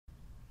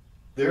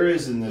There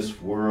is in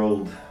this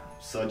world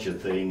such a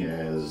thing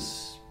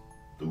as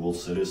dual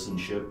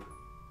citizenship.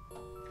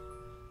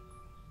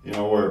 You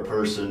know,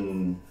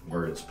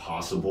 where it's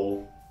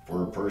possible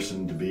for a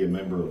person to be a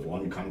member of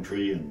one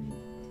country and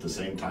at the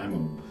same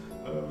time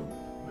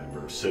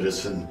a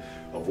citizen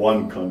of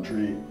one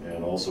country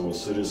and also a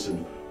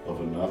citizen of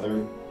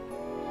another.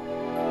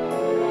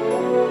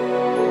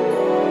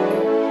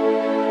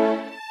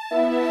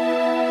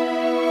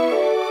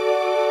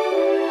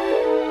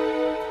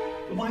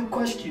 But my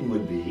question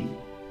would be,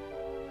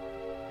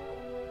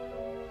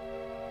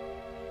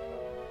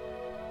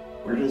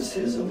 where does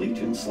his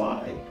allegiance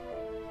lie?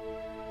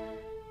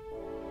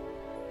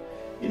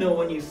 You know,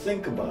 when you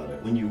think about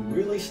it, when you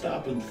really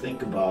stop and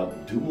think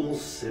about dual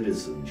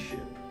citizenship,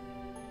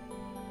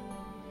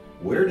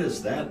 where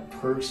does that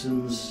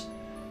person's,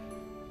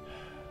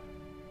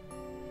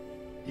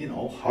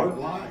 heart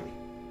lie?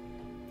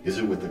 Is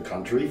it with the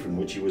country from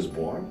which he was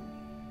born?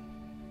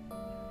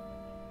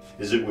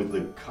 Is it with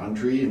the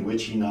country in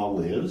which he now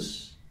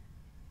lives?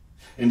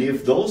 And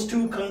if those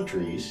two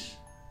countries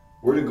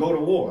were to go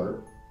to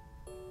war,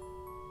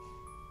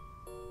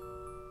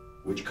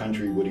 which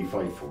country would he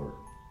fight for?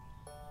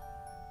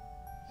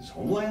 His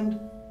homeland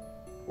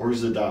or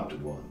his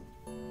adopted one?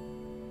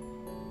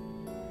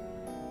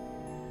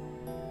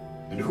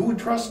 And who would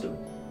trust him?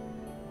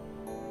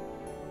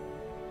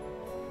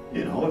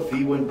 You know, if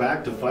he went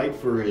back to fight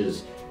for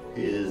his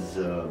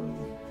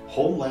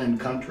homeland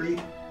country,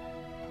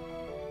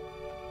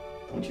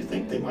 don't you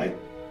think they might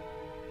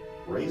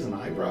raise an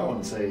eyebrow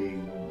and say,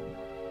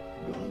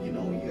 well, you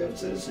have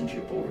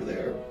citizenship over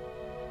there.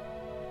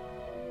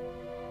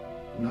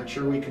 I'm not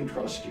sure we can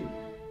trust you.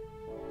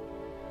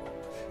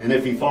 And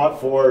if he fought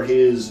for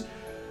his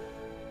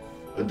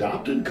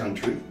adopted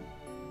country,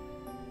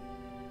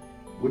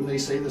 wouldn't they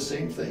say the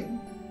same thing?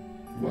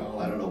 Well,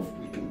 I don't know if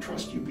we can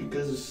trust you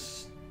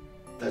because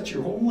that's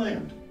your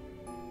homeland.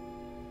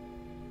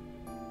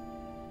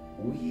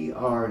 We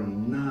are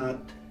not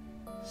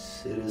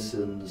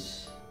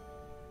citizens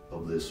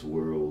of this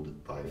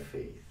world by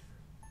faith.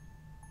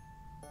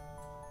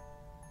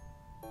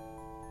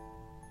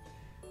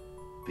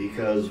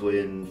 Because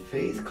when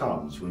faith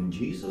comes, when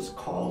Jesus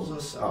calls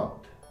us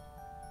out,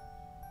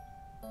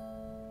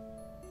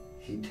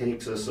 he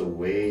takes us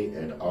away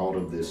and out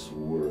of this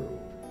world.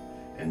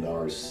 And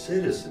our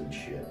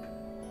citizenship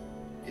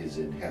is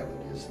in heaven,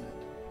 isn't it?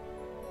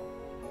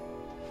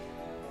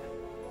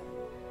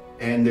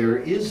 And there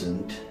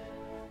isn't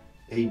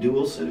a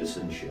dual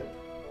citizenship.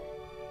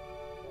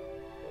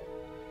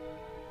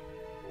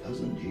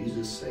 Doesn't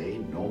Jesus say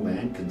no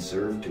man can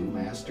serve two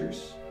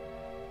masters?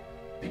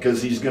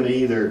 Because he's going to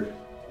either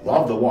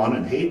love the one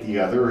and hate the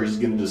other, or he's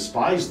going to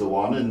despise the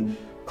one and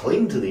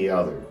cling to the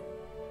other.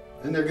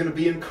 And they're going to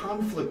be in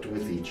conflict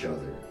with each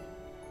other.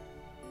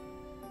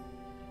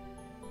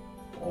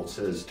 Paul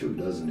says too,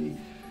 doesn't he?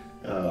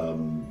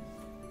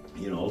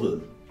 The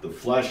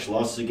flesh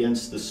lusts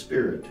against the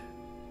spirit,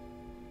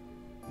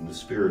 and the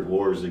spirit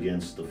wars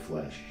against the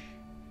flesh.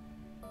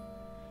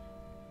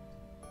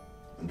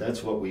 And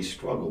that's what we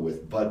struggle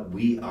with, but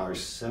we are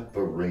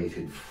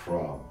separated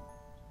from.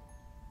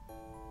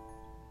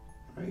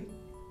 Right?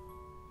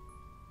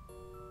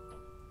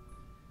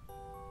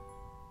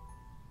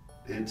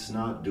 It's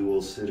not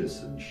dual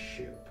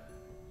citizenship.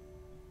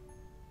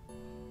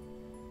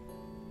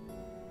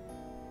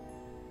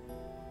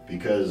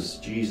 Because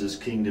Jesus'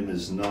 kingdom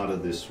is not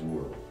of this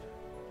world.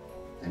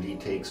 And he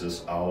takes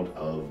us out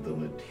of the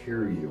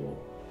material,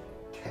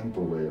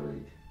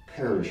 temporary,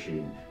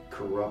 perishing,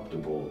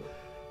 corruptible,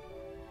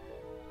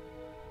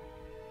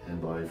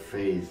 and by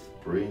faith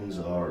brings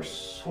our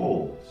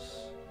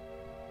souls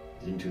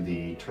into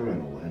the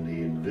eternal and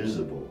the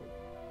invisible.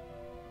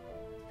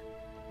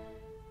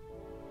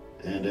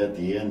 And at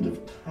the end of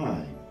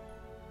time,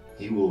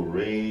 he will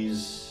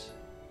raise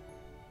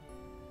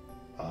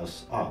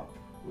us up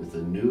with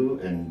a new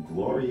and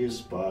glorious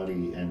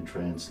body and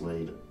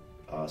translate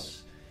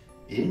us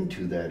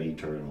into that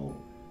eternal,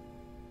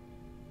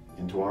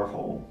 into our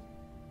home.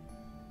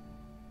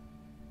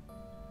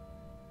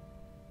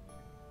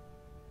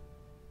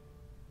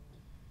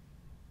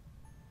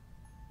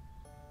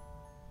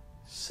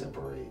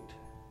 Separate.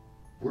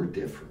 We're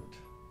different.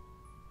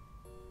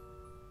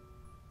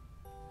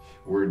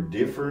 We're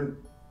different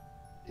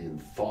in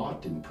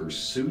thought, in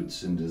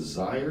pursuits, in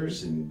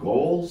desires, in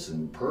goals,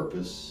 in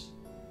purpose.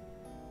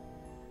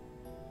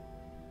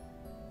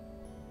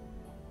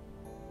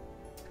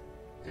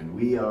 And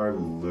we are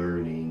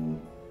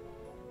learning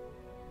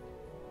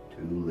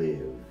to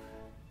live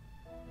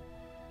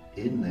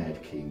in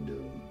that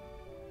kingdom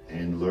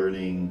and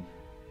learning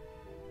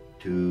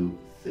to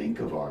think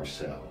of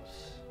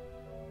ourselves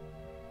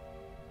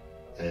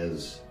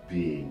as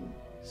being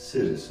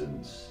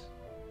citizens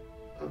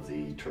of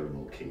the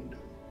eternal kingdom.